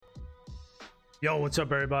Yo, what's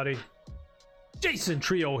up, everybody? Jason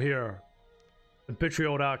Trio here, from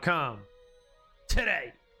Bitrio.com.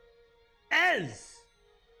 Today is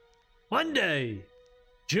Monday,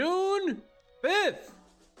 June 5th,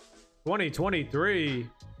 2023.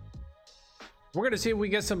 We're gonna see if we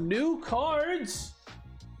get some new cards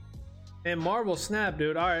in Marvel Snap,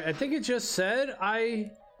 dude. All right, I think it just said I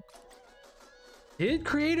did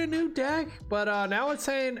create a new deck, but now it's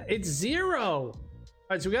saying it's 0.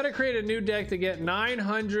 All right, so we got to create a new deck to get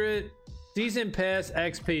 900 season pass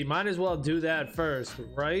XP. Might as well do that first,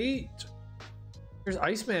 right? Here's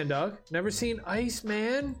Iceman, Doug. Never seen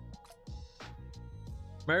Iceman.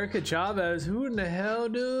 America Chavez. Who in the hell,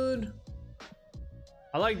 dude?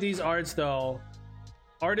 I like these arts though.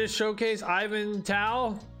 Artist showcase Ivan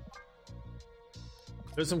Tao.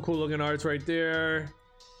 There's some cool looking arts right there.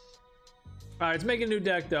 All right, let's make a new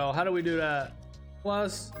deck though. How do we do that?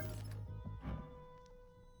 Plus.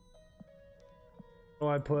 Oh,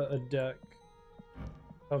 I put a deck.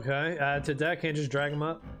 Okay, add to deck. Can't just drag them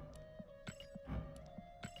up.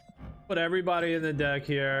 Put everybody in the deck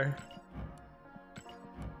here.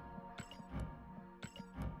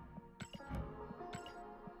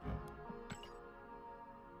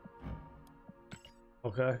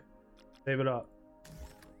 Okay, save it up.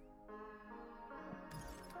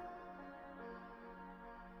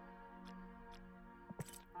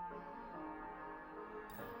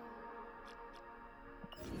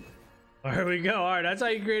 There we go. All right, that's how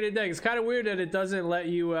you create a deck. It's kind of weird that it doesn't let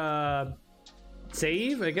you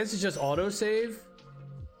save. I guess it's just auto save.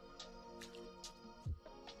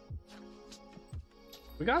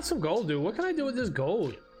 We got some gold, dude. What can I do with this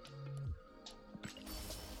gold? Can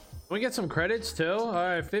we get some credits too? All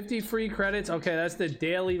right, 50 free credits. Okay, that's the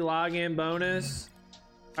daily login bonus.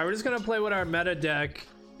 All right, we're just gonna play with our meta deck.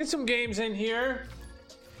 Get some games in here.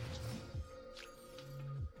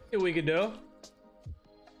 See what we can do.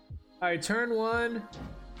 All right, turn 1,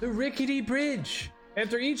 the rickety bridge.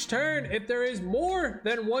 After each turn, if there is more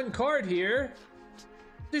than one card here,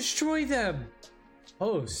 destroy them.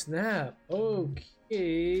 Oh, snap.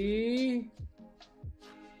 Okay.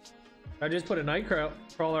 I just put a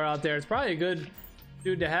Nightcrawler out there. It's probably a good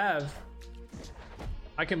dude to have.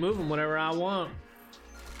 I can move him whenever I want.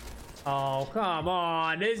 Oh, come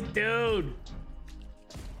on, this dude.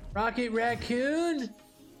 Rocket Raccoon.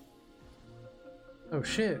 Oh,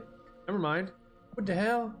 shit. Never mind. What the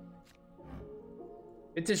hell?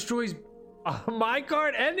 It destroys my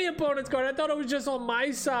card and the opponent's card. I thought it was just on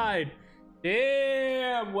my side.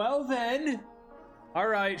 Damn. Well then. All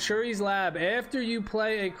right, Shuri's Lab. After you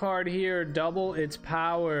play a card here, double its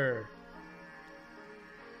power.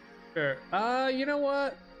 Sure. You know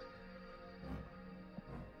what?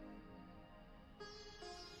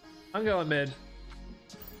 I'm going mid.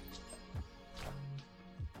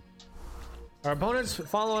 Our opponent's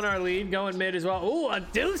following our lead, going mid as well. Ooh, a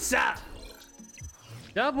Medusa!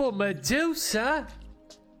 Double Medusa!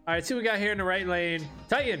 All right, see what we got here in the right lane.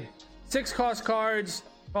 Titan, 6 cost cards,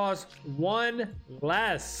 cost 1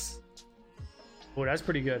 less. Oh, that's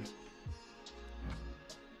pretty good.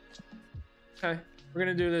 Okay, we're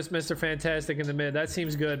gonna do this Mr. Fantastic in the mid. That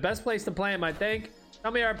seems good. Best place to play him, I think.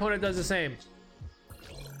 Tell me our opponent does the same.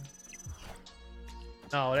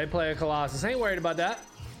 No, they play a Colossus. Ain't worried about that.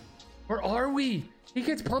 Where are we? He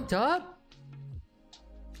gets pumped up?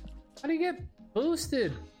 How do you get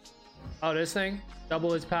boosted? Oh, this thing?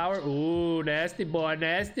 Double its power? Ooh, nasty boy,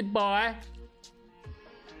 nasty boy. All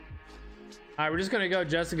right, we're just gonna go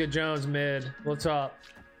Jessica Jones mid. What's up?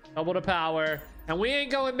 Double the power. And we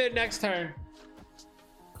ain't going mid next turn.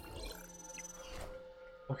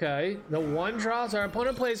 Okay, the 1-drops. Our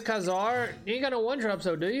opponent plays Khazar. You ain't got no 1-drops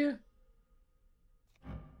though, do you?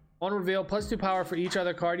 On reveal, +2 power for each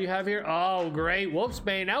other card you have here. Oh, great.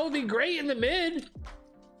 Wolfsbane. That would be great in the mid.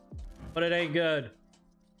 But it ain't good.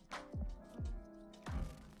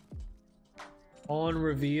 On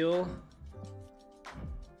reveal.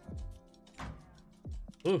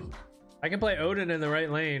 Ooh. I can play Odin in the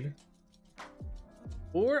right lane.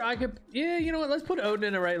 Or I could... Yeah, you know what? Let's put Odin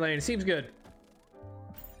in the right lane. It seems good.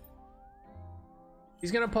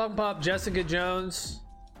 He's going to pump up Jessica Jones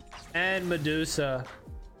and Medusa.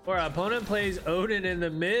 Our opponent plays Odin in the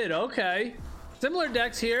mid. Okay. Similar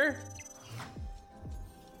decks here.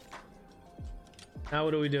 Now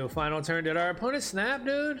what do we do? Final turn. Did our opponent snap,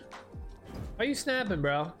 dude? Why are you snapping,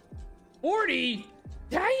 bro? 40?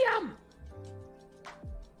 Damn!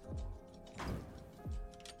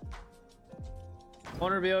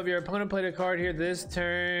 On reveal, if your opponent played a card here this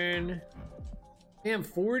turn. Damn,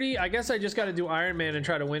 40? I guess I just got to do Iron Man and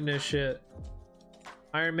try to win this shit.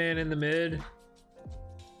 Iron Man in the mid.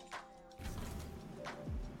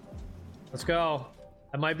 Let's go.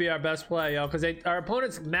 That might be our best play, yo, because our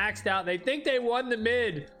opponents maxed out. They think they won the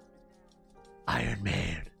mid. Iron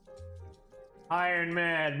Man. Iron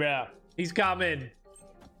Man, bro. He's coming.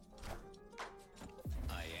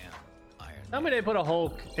 I am Iron Man. Tell me they put a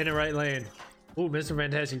Hulk in the right lane. Ooh, Mr.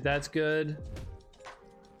 Fantastic. That's good.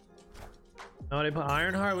 No, they put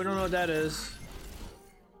Ironheart. We don't know what that is.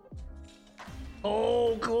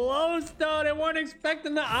 Oh, close though. They weren't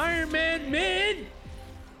expecting the Iron Man mid.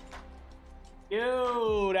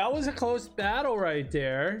 Yo, that was a close battle right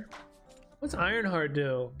there. What's Ironheart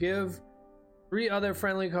do? Give 3 other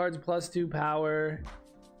friendly cards plus 2 power.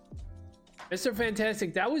 Mr.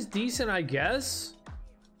 Fantastic, that was decent, I guess.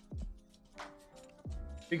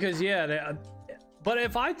 Because yeah, but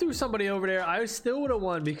if I threw somebody over there, I still would have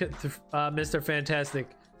won because Mr.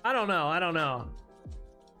 Fantastic. I don't know.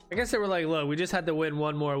 I guess they were like, look, we just had to win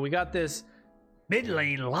one more. We got this mid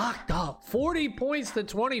lane locked up. 40 points to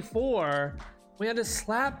 24. We had to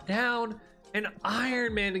slap down an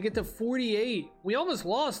Iron Man to get to 48. We almost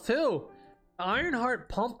lost too. Ironheart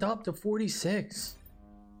pumped up to 46.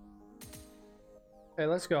 Okay,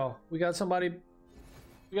 let's go. We got somebody.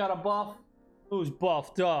 We got a buff. Who's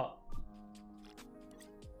buffed up?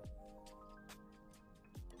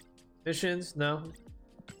 Missions? No.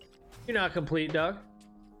 You're not complete, Doug.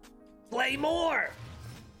 Play more!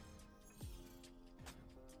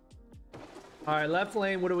 Alright, left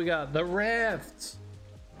lane, what do we got? The Rafts.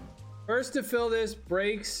 First to fill this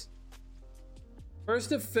breaks. First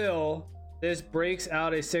to fill this breaks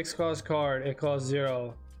out a 6 cost card. It costs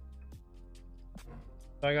 0.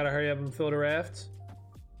 So I gotta hurry up and fill the raft.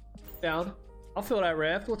 Down. I'll fill that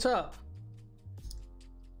raft. What's up?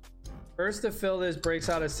 First to fill this breaks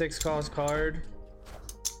out a 6 cost card.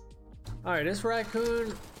 Alright, this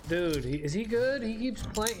raccoon, dude, is he good? He keeps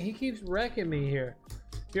playing, he keeps wrecking me here.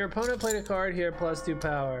 Your opponent played a card here plus 2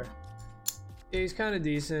 power. Yeah, he's kind of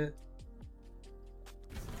decent.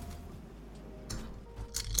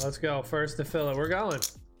 Let's go. First to fill it. We're going.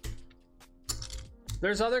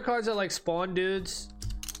 There's other cards that like spawn dudes.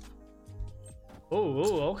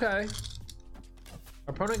 Oh, okay.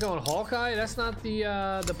 Our opponent going Hawkeye? That's not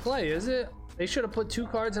the play, is it? They should have put 2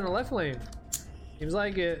 cards in the left lane. Seems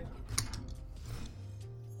like it.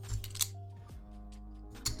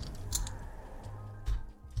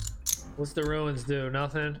 What's the ruins do?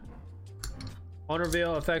 Nothing. On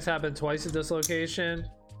reveal, effects happen twice at this location.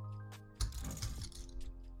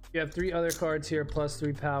 You have 3 other cards here plus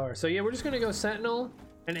 3 power. So yeah, we're just gonna go Sentinel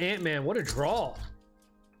and Ant-Man. What a draw.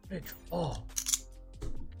 What a draw.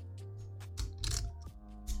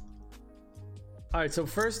 Alright, so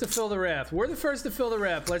first to fill the raft. We're the first to fill the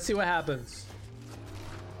raft. Let's see what happens.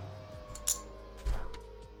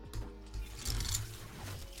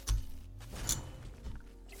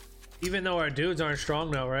 Even though our dudes aren't strong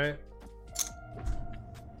though, right?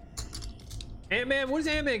 Ant-Man, what does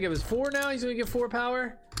Ant-Man give us? 4 now? He's gonna get 4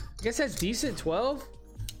 power? I guess that's decent. 12?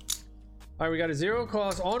 Alright, we got a 0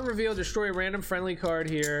 cost. On reveal, destroy a random friendly card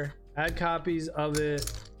here. Add copies of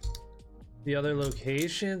it. The other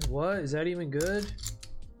locations. What? Is that even good?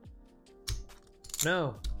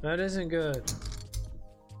 No, that isn't good.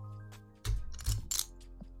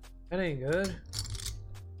 That ain't good.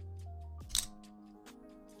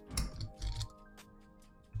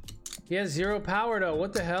 He has 0 power though.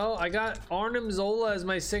 What the hell? I got Arnim Zola as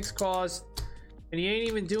my 6 cost, and he ain't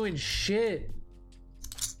even doing shit.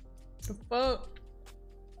 What the fuck?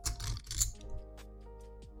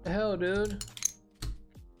 What the hell, dude?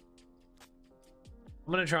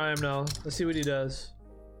 I'm gonna try him now. Let's see what he does.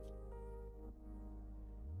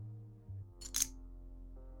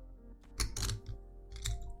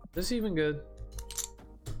 Is this even good?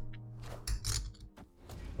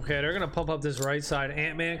 Okay, they're gonna pump up this right side.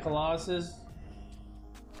 Ant-Man, Colossus.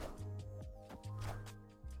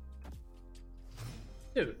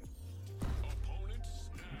 Dude.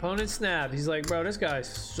 Opponent snap. He's like, bro, this guy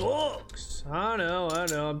sucks. I know.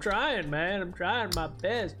 I'm trying, man. I'm trying my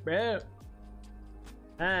best, bro.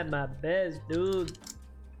 I'm my best, dude.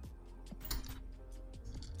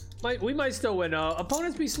 We might still win though.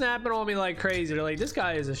 Opponents be snapping on me like crazy. They're like, this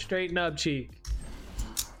guy is a straight nub cheek.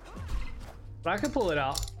 But I can pull it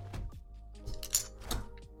out.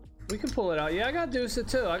 We can pull it out. Yeah, I got Dusa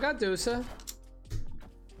too. I got Dusa.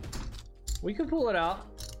 We can pull it out.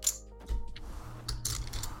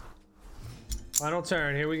 Final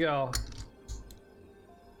turn. Here we go.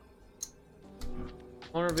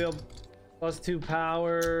 On reveal plus 2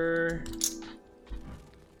 power.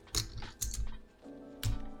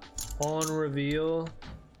 On reveal.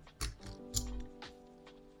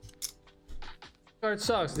 Card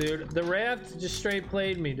sucks, dude. The raft just straight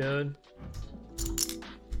played me, dude.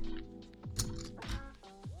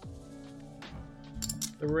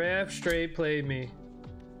 The ref straight played me.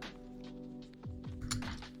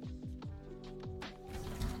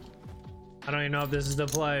 I don't even know if this is the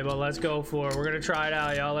play, but let's go for it. We're gonna try it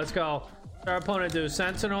out, y'all. Let's go. What's our opponent do?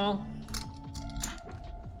 Sentinel.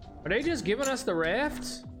 Are they just giving us the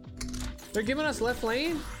rafts? They're giving us left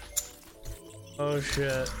lane? Oh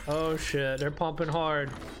shit. Oh shit. They're pumping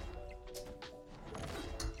hard.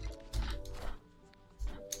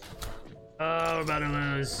 Oh, we're about to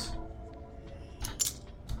lose.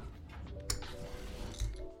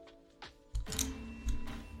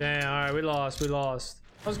 Damn, alright, we lost. We lost.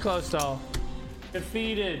 That was close though.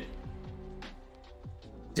 Defeated.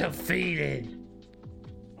 Defeated.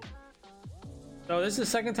 So this is the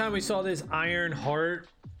second time we saw this Iron Heart.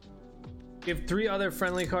 Give 3 other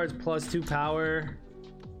friendly cards plus 2 power.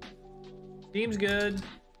 Seems good.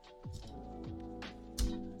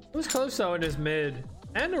 It was close though in his mid.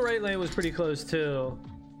 And the right lane was pretty close too.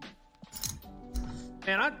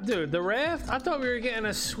 And dude, the raft, I thought we were getting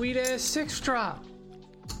a sweet ass 6-drop.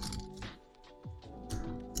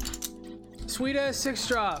 Sweet ass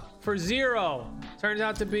 6-drop for 0. Turns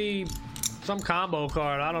out to be some combo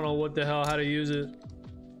card. I don't know what the hell, how to use it.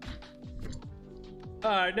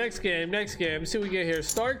 Alright, next game. Let's see what we get here.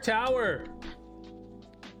 Stark Tower.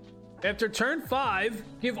 After turn 5,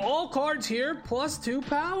 give all cards here plus 2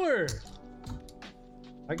 power.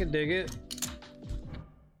 I can dig it.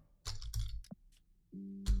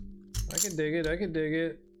 I can dig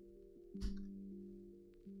it.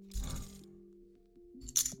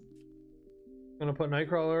 Gonna put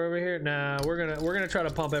Nightcrawler over here. Nah, we're gonna try to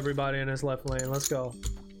pump everybody in this left lane. Let's go.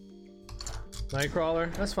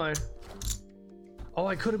 Nightcrawler, that's fine. Oh,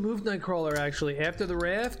 I could have moved Nightcrawler actually after the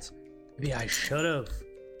raft. Maybe I should have.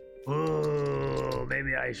 Oh,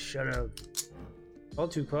 maybe I should have. All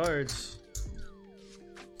 2 cards.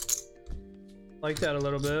 Like that a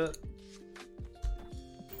little bit.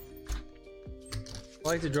 I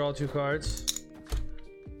like to draw 2 cards.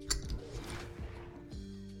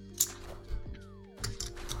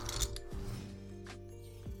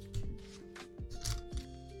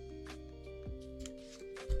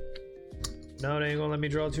 No, they ain't gonna let me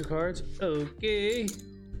draw 2 cards. Okay.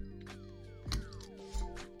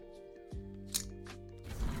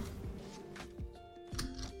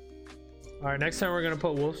 All right, next time we're gonna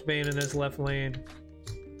put Wolfsbane in this left lane.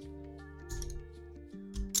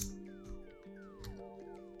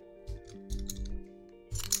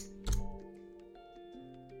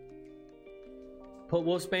 Put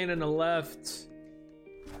Wolfsbane in the left.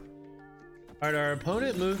 All right, our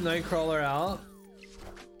opponent moved Nightcrawler out.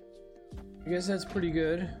 I guess that's pretty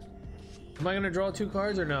good. Am I gonna draw 2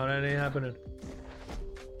 cards or no? That ain't happening.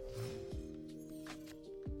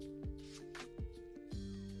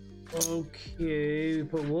 Okay, we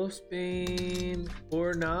put Wolfsbane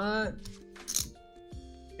or not.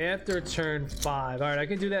 After turn 5. Alright, I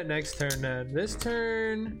can do that next turn then. This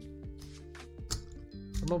turn,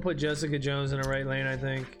 I'm gonna put Jessica Jones in the right lane, I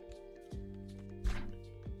think.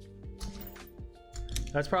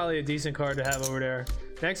 That's probably a decent card to have over there.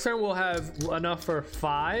 Next turn we'll have enough for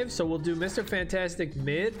 5, so we'll do Mr. Fantastic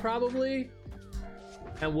mid probably,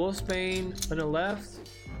 and Wolfsbane on the left.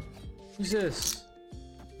 Who's this?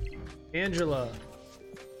 Angela.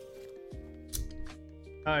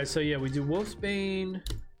 All right, so yeah, we do Wolfsbane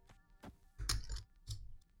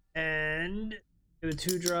and get a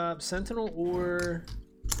 2-drop Sentinel, or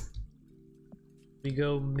we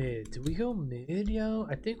go mid. Do we go mid, yo?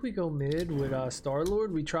 I think we go mid with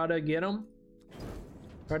Star-Lord. We try to get him.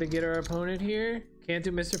 Try to get our opponent here. Can't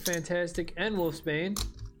do Mr. Fantastic and Wolfsbane.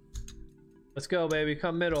 Let's go, baby.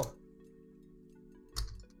 Come middle.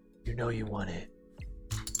 You know you want it.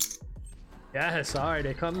 Yes, alright.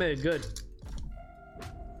 They come mid. Good.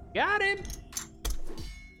 Got him.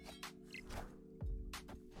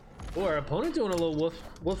 Oh, our opponent doing a little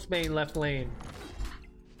Wolfsbane left lane.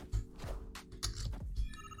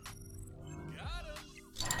 Got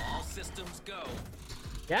him. All systems go.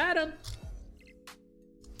 Got him.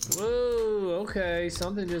 Whoa, okay,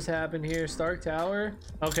 something just happened here. Stark Tower.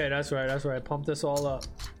 Okay, that's right. Pump this all up.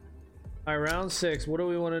 All right, round 6. What do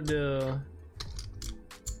we want to do?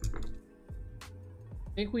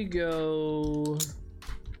 I think we go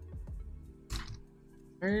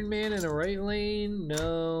Iron Man in the right lane.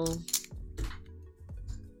 No,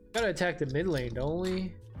 gotta attack the mid lane, don't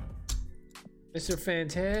we? Mr.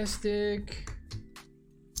 Fantastic.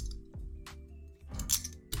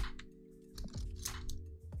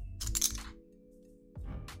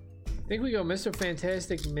 I think we go Mr.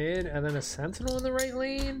 Fantastic mid and then a Sentinel in the right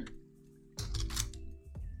lane,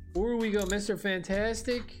 or we go Mr.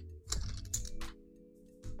 Fantastic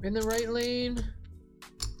in the right lane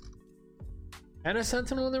And a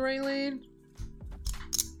sentinel in the right lane?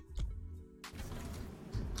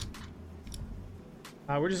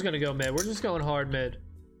 We're just gonna go mid. We're just going hard mid.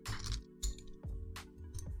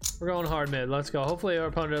 We're going hard mid. Let's go. Hopefully our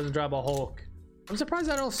opponent doesn't drop a Hulk. I'm surprised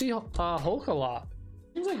I don't see Hulk a lot.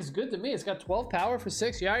 Seems like it's good to me. It's got 12 power for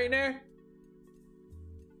 6. You alright in there?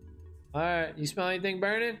 Alright. You smell anything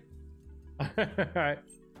burning? Alright.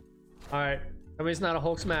 Alright. I mean, it's not a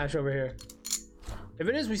Hulk smash over here. If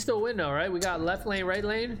it is, we still win though, right? We got left lane, right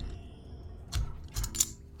lane.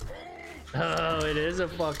 Oh, it is a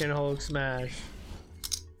fucking Hulk smash.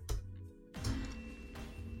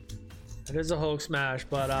 It is a Hulk smash,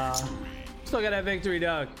 but still got that victory,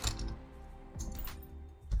 Doug.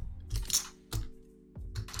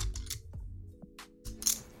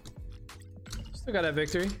 Still got that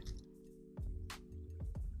victory.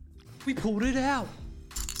 We pulled it out.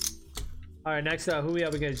 All right, next up, who we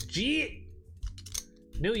up against? G.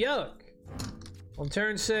 New York. On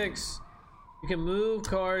turn 6, you can move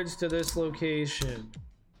cards to this location.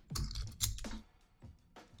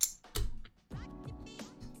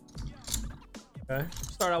 Okay.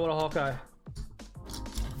 Start out with a Hawkeye.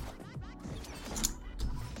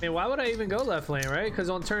 I mean, why would I even go left lane, right? Because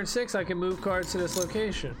on turn 6, I can move cards to this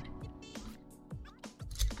location.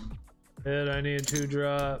 Good, I need a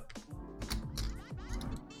 2-drop.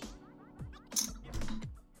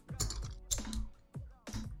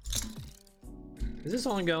 Is this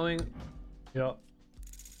ongoing? Yup.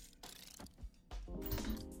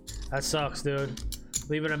 That sucks, dude.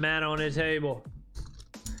 Leaving a man on the table.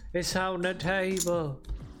 It's on the table.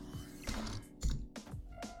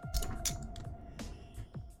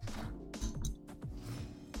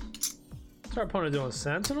 What's our opponent doing?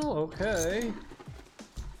 Sentinel? Okay.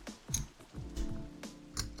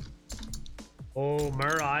 Oh,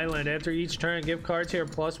 Mur Island. After each turn, give cards here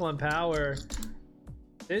 +1 power.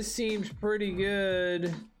 This seems pretty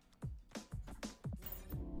good.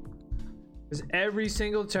 Because every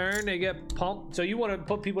single turn they get pumped. So you want to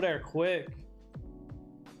put people there quick.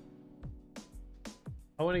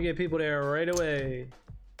 I want to get people there right away.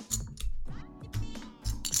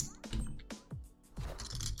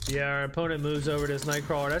 Yeah, our opponent moves over this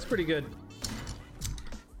Nightcrawler. That's pretty good.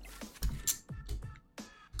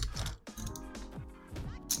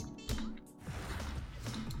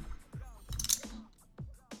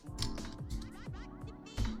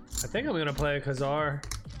 I think I'm gonna play a Khazar.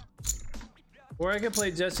 Or I could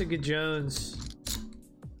play Jessica Jones.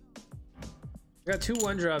 I got 2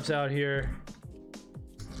 1-drops out here.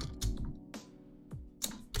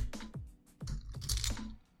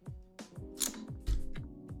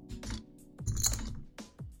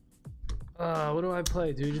 What do I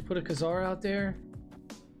play, dude? Just put a Khazar out there.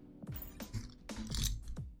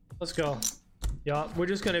 Let's go. Yup, we're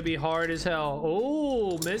just gonna be hard as hell.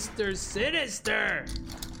 Oh, Mr. Sinister.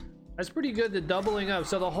 That's pretty good, the doubling up.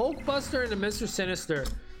 So the Hulk Buster and the Mr. Sinister,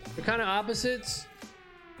 they're kind of opposites.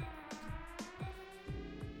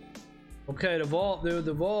 Okay, the vault, dude,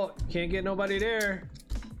 the vault. Can't get nobody there.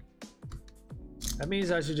 That means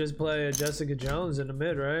I should just play a Jessica Jones in the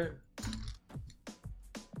mid, right?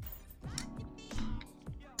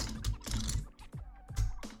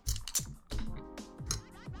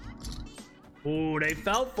 Ooh, they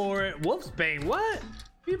fell for it. Wolfsbane, what? What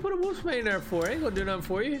you put a Wolfsbane there for? Ain't gonna do nothing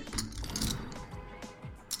for you.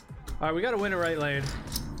 Alright, we gotta win the right lane.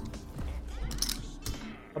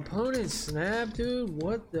 Opponent snap, dude?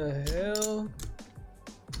 What the hell?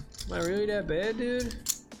 Am I really that bad, dude?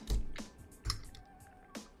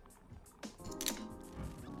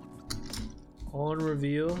 On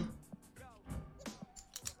reveal.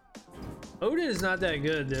 Odin is not that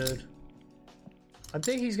good, dude. I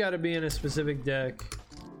think he's got to be in a specific deck.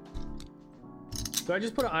 Do I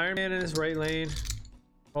just put an Iron Man in his right lane?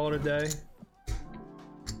 Call it a day.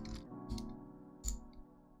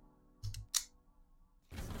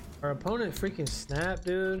 Our opponent freaking snap,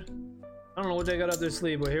 dude. I don't know what they got up their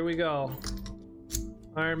sleeve, but here we go.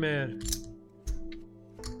 Iron Man.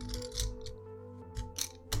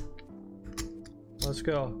 Let's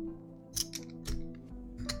go.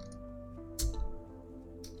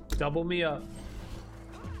 Double me up.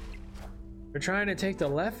 They're trying to take the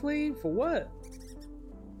left lane? For what?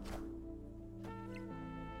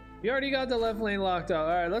 You already got the left lane locked up.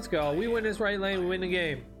 Alright, let's go. We win this right lane, we win the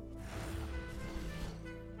game.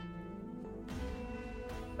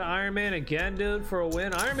 The Iron Man again, dude, for a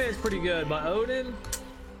win. Iron Man's pretty good, but Odin?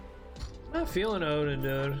 I'm not feeling Odin,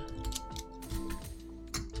 dude.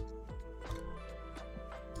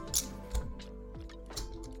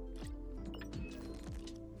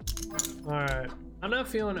 Alright. I'm not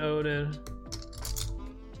feeling Odin.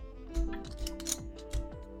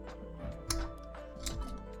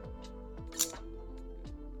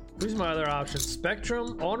 Who's my other option?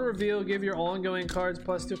 Spectrum on reveal, give your ongoing cards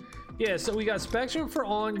 +2. Yeah, so we got Spectrum for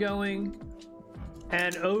ongoing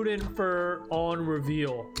and Odin for on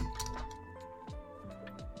reveal.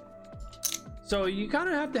 So you kind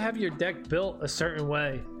of have to have your deck built a certain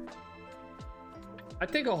way. I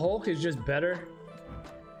think a Hulk is just better.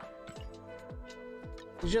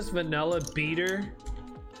 He's just vanilla beater.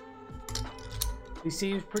 He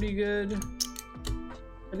seems pretty good.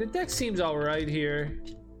 And the deck seems all right here.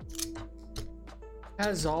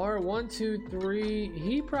 Hazar, 1, 2, 3.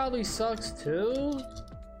 He probably sucks too.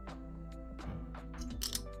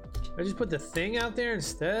 I just put the thing out there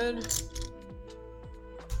instead.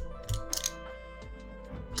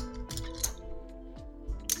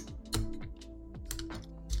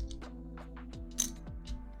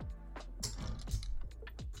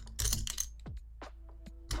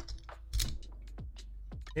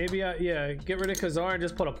 Maybe yeah, get rid of Khazar and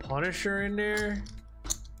just put a Punisher in there.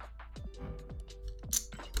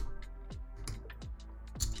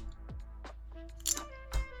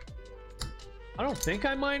 I don't think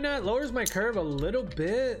I mind that. Lowers my curve a little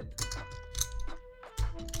bit.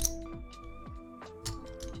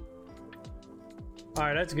 All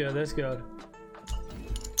right, that's good. That's good.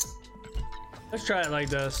 Let's try it like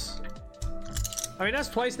this. I mean, that's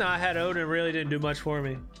twice now I had Odin, really didn't do much for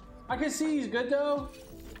me. I can see he's good though.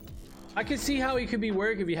 I can see how he could be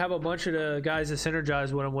work if you have a bunch of the guys that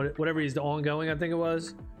synergize with him, whatever he's the ongoing, I think it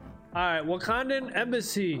was. All right, Wakandan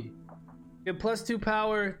Embassy. Get +2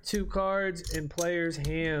 power, 2 cards in player's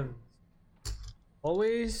hands.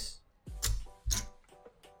 Always?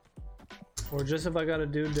 Or just if I got a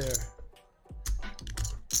dude there?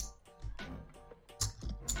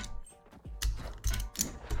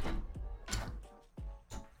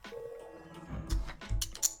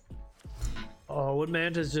 Oh, what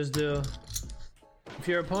Mantis just do? If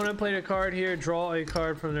your opponent played a card here, draw a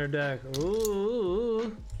card from their deck.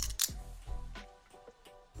 Ooh.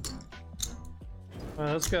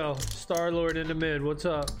 Alright, let's go. Star-Lord in the mid. What's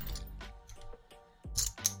up?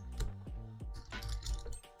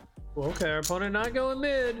 Okay, our opponent not going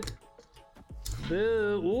mid.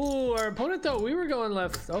 Ooh, our opponent thought we were going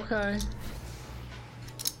left. Okay.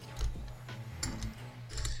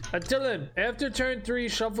 Dylan, after turn 3,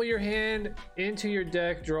 shuffle your hand into your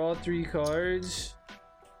deck, draw 3 cards.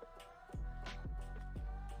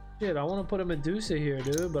 Shit, I want to put a Medusa here,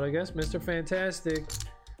 dude, but I guess Mr. Fantastic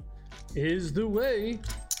is the way.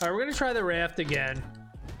 All right, we're gonna try the raft again.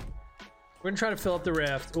 We're gonna try to fill up the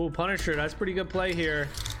raft. Ooh, Punisher, that's pretty good play here.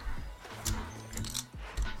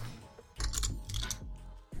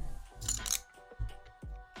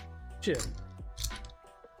 Shit.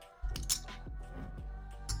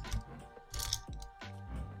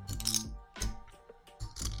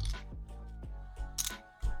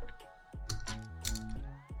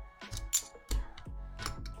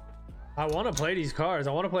 I want to play these cards.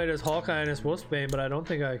 I want to play this Hawkeye and this Wolfsbane, but I don't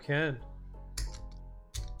think I can.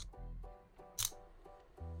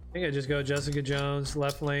 I think I just go Jessica Jones,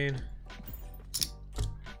 left lane.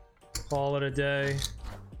 Call it a day.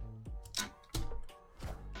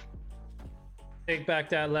 Take back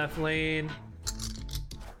that left lane.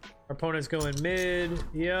 Our opponent's going mid.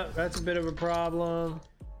 Yep, that's a bit of a problem.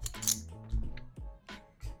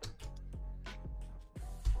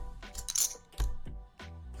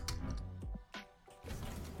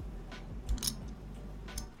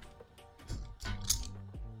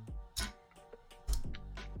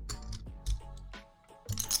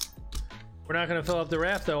 We're not gonna fill up the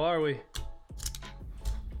raft though, are we?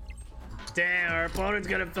 Damn, our opponent's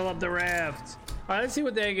gonna fill up the raft. All right, let's see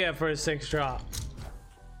what they get for a 6 drop.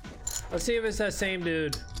 Let's see if it's that same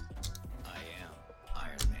dude. I am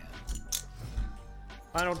Iron Man.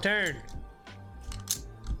 Final turn.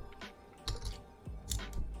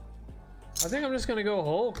 I think I'm just gonna go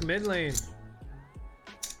Hulk mid lane.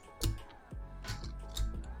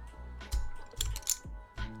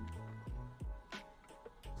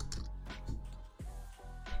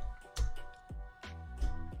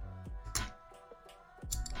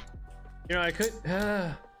 You know, I could.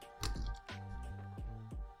 I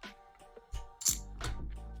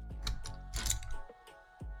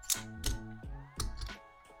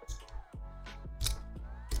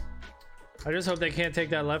just hope they can't take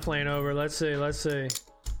that left lane over. Let's see. Let's see.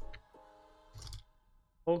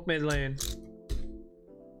 Hulk mid lane.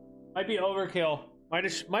 Might be overkill. Might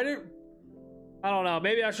have. I don't know.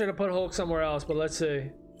 Maybe I should have put Hulk somewhere else, but let's see.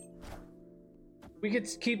 We could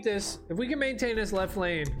keep this. If we can maintain this left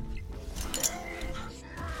lane.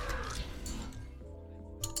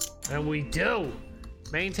 And we do.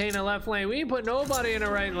 Maintain the left lane. We ain't put nobody in the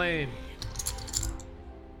right lane.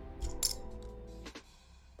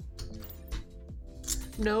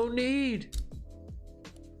 No need.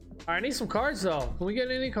 All right, I need some cards though. Can we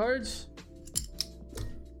get any cards?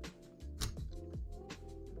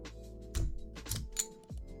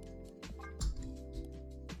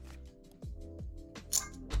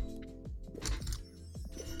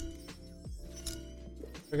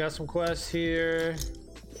 I got some quests here.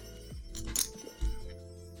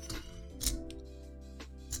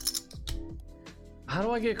 How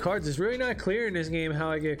do I get cards? It's really not clear in this game how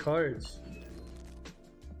I get cards.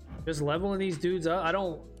 Just leveling these dudes up. I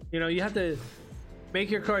don't, you know, you have to make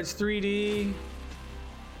your cards 3D.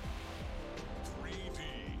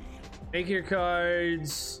 Make your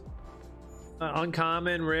cards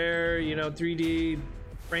uncommon, rare, you know, 3D,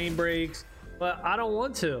 frame breaks. But I don't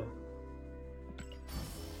want to.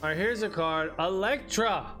 All right, here's a card.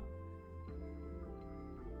 Electra.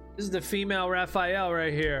 This is the female Raphael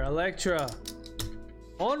right here. Electra.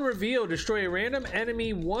 On reveal, destroy a random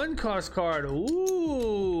enemy 1-cost card.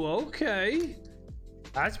 Ooh, okay.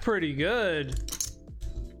 That's pretty good.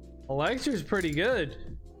 Electra's pretty good.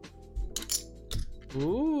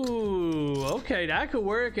 Ooh, okay. That could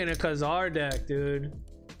work in a Khazar deck, dude.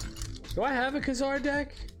 Do I have a Khazar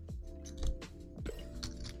deck?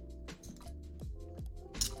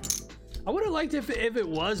 I would have liked if it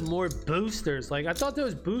was more boosters. Like, I thought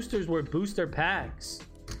those boosters were booster packs.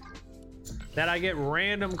 That I get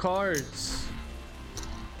random cards.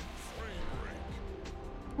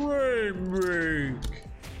 Frame break.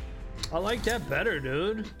 I like that better,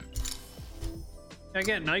 dude. I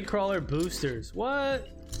get Nightcrawler boosters. What?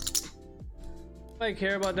 I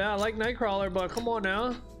care about that. I like Nightcrawler, but come on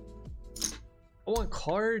now. I want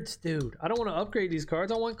cards, dude. I don't want to upgrade these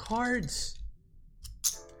cards. I want cards.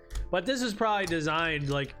 But this is probably designed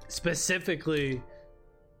like specifically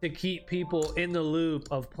to keep people in the loop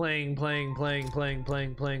of playing. Alright,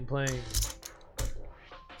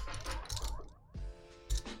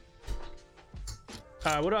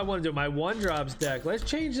 what do I want to do? My 1-drops deck. Let's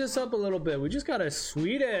change this up a little bit. We just got a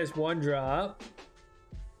sweet ass 1-drop.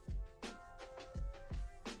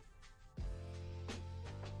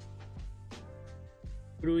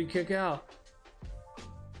 Who do we kick out?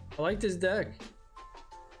 I like this deck.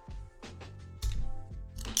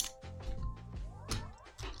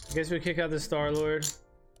 I guess we kick out the Star-Lord.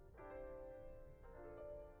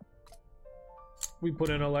 We put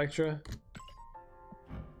in Electra.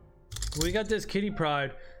 We got this Kitty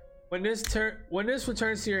Pride. When this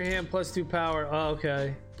returns to your hand, +2 power. Oh,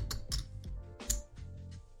 okay.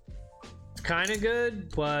 It's kind of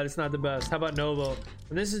good, but it's not the best. How about Novo?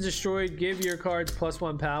 When this is destroyed, give your cards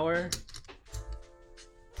 +1 power.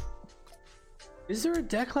 Is there a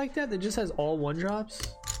deck like that just has all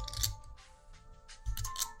 1-drops?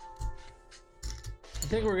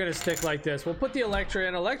 I think we're gonna stick like this. We'll put the Electra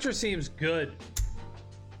in. Electra seems good.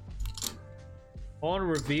 On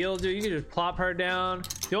reveal, dude, you can just plop her down.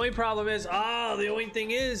 The only problem is, the only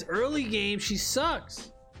thing is, early game, she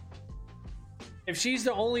sucks. If she's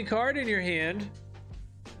the only card in your hand,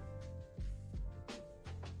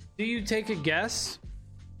 do you take a guess?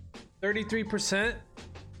 33%?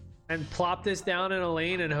 And plop this down in a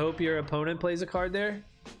lane and hope your opponent plays a card there?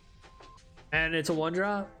 And it's a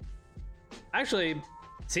 1-drop? Actually,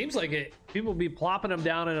 seems like it. People be plopping them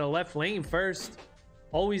down in a left lane first.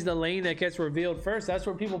 Always the lane that gets revealed first. That's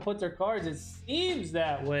where people put their cards. It seems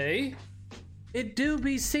that way. It do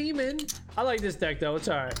be seeming. I like this deck though. It's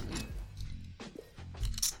alright.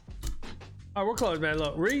 Alright, we're close, man.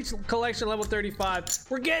 Look, reach collection level 35.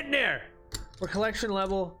 We're getting there. We're collection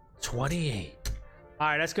level 28.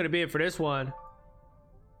 Alright, that's gonna be it for this one.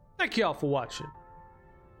 Thank y'all for watching.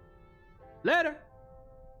 Later.